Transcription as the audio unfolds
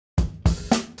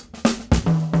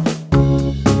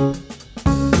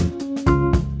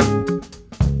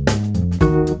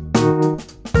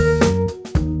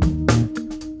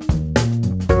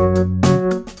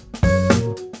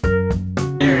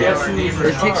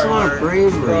takes a lot of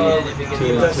bravery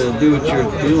to do what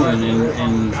you're doing,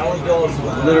 and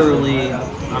literally,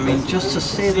 I mean, just to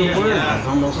say the word is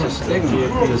almost a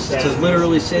stigma. Just to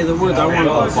literally say the words, I want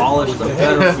to abolish the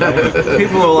federal.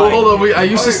 People are like, hold on, I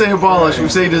used to say abolish, we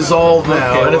say dissolve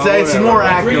now, and it's more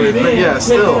accurate, but yeah,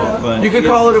 still. But you could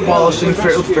call it abolishing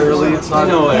fairly, it's not... You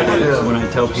know what it is when I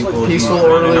tell people... Peaceful,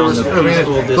 orderly,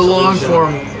 the long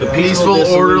form, the peaceful,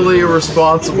 orderly,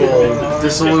 responsible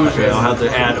dissolution. Okay, I'll have to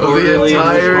add of the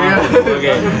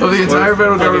entire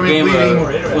federal government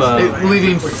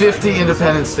leaving 50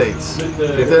 independent states.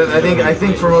 I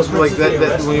think for most people, like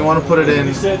that when you want to put it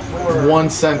in one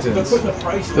sentence,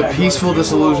 the peaceful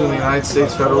dissolution of the United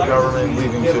States federal government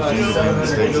leaving 50 independent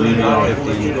states.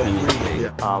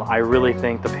 I really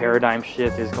think the paradigm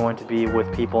shift is going to be with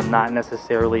people not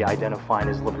necessarily identifying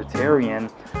as libertarian,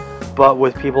 but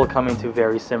with people coming to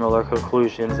very similar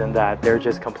conclusions in that they're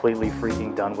just completely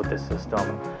freaking done with the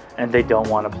system and they don't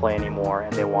want to play anymore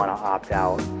and they want to opt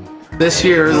out. This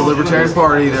year, the Libertarian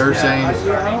Party, they're saying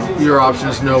your option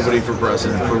is nobody for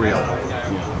president, for real.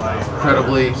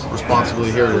 Incredibly,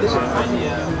 responsibly, here it is.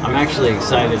 I'm actually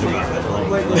excited about it.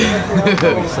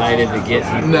 I'm excited to get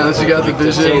people. Now that you got the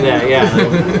vision. Say that, yeah.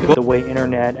 The way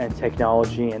internet and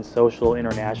technology and social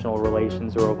international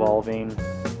relations are evolving,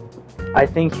 I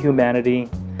think humanity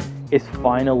is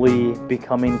finally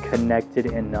becoming connected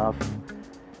enough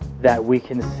that we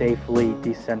can safely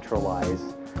decentralize.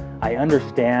 I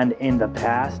understand in the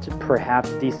past, perhaps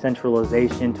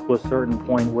decentralization to a certain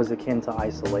point was akin to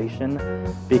isolation,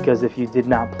 because if you did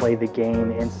not play the game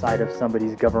inside of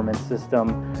somebody's government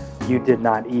system, you did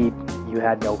not eat, you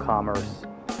had no commerce,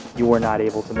 you were not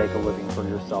able to make a living for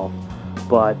yourself.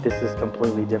 But this is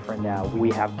completely different now. We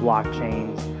have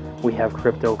blockchains, we have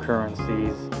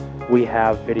cryptocurrencies, we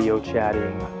have video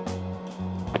chatting.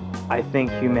 I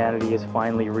think humanity is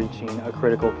finally reaching a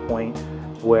critical point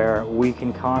where we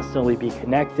can constantly be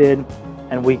connected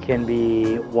and we can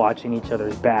be watching each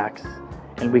other's backs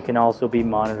and we can also be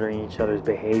monitoring each other's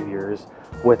behaviors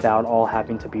without all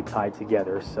having to be tied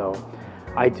together. So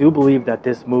I do believe that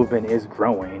this movement is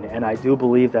growing, and I do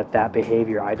believe that that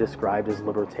behavior I described as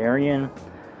libertarian,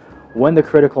 when the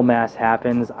critical mass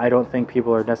happens, I don't think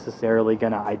people are necessarily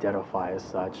going to identify as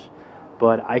such.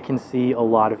 But I can see a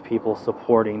lot of people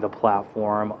supporting the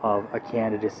platform of a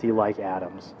candidacy like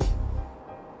Adams.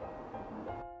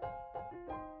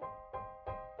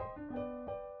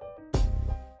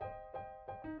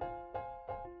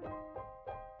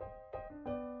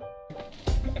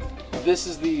 This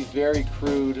is the very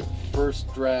crude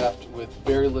first draft with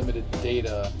very limited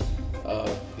data of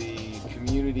the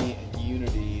Community and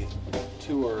Unity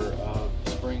tour of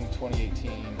spring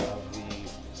 2018 of the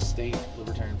state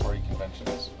Libertarian Party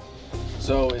conventions.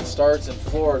 So it starts in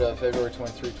Florida, February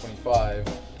 23-25.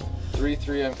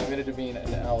 3-3, I'm committed to being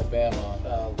in Alabama.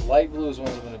 Light blue is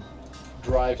ones I'm going to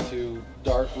drive to,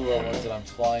 dark blue are ones that I'm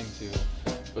flying to.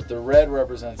 But the red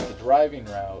represents the driving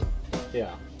route.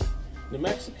 Yeah. New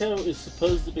Mexico is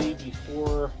supposed to be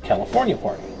before California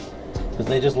Party, because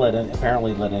they just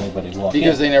apparently let anybody walk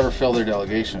because in. they never fill their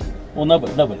delegation. Well,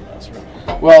 nobody knows, really.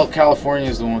 Well, California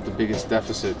is the one with the biggest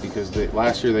deficit because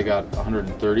last year they got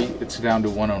 130. It's down to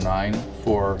 109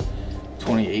 for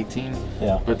 2018.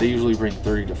 Yeah. But they usually bring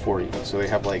 30 to 40, so they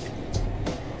have like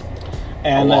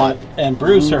and a lot. And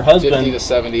Bruce, her husband, 50 to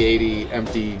 70, 80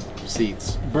 empty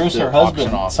seats. Bruce, her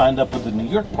husband, signed up with the New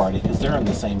York Party because they're in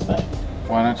the same thing.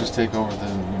 Why not just take over the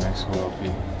New Mexico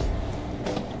LP?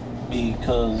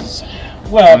 Because,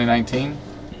 well... 2019?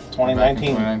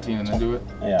 2019 and then do it?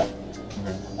 Yeah.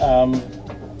 Okay.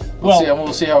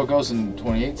 We'll see how it goes in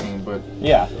 2018, but...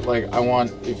 Yeah. Like, I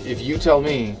want... If you tell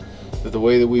me that the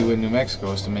way that we win New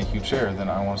Mexico is to make you chair, then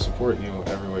I want to support you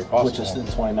every way possible. Which is in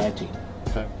 2019.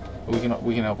 Okay. We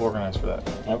can help organize for that.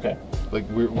 Okay. Like,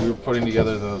 we're putting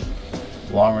together the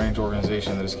long-range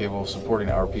organization that is capable of supporting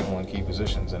our people in key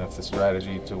positions, and if the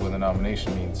strategy to win the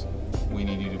nomination means we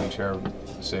need you to be chair of the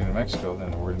state of New Mexico,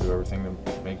 then we're going to do everything to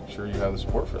make sure you have the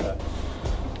support for that.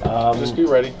 Just be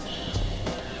ready.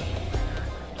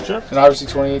 Sure. And obviously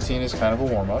 2018 is kind of a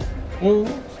warm-up.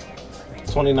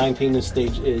 2019 is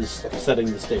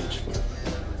setting the stage for it.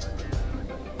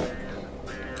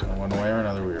 One way or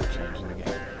another we are changing.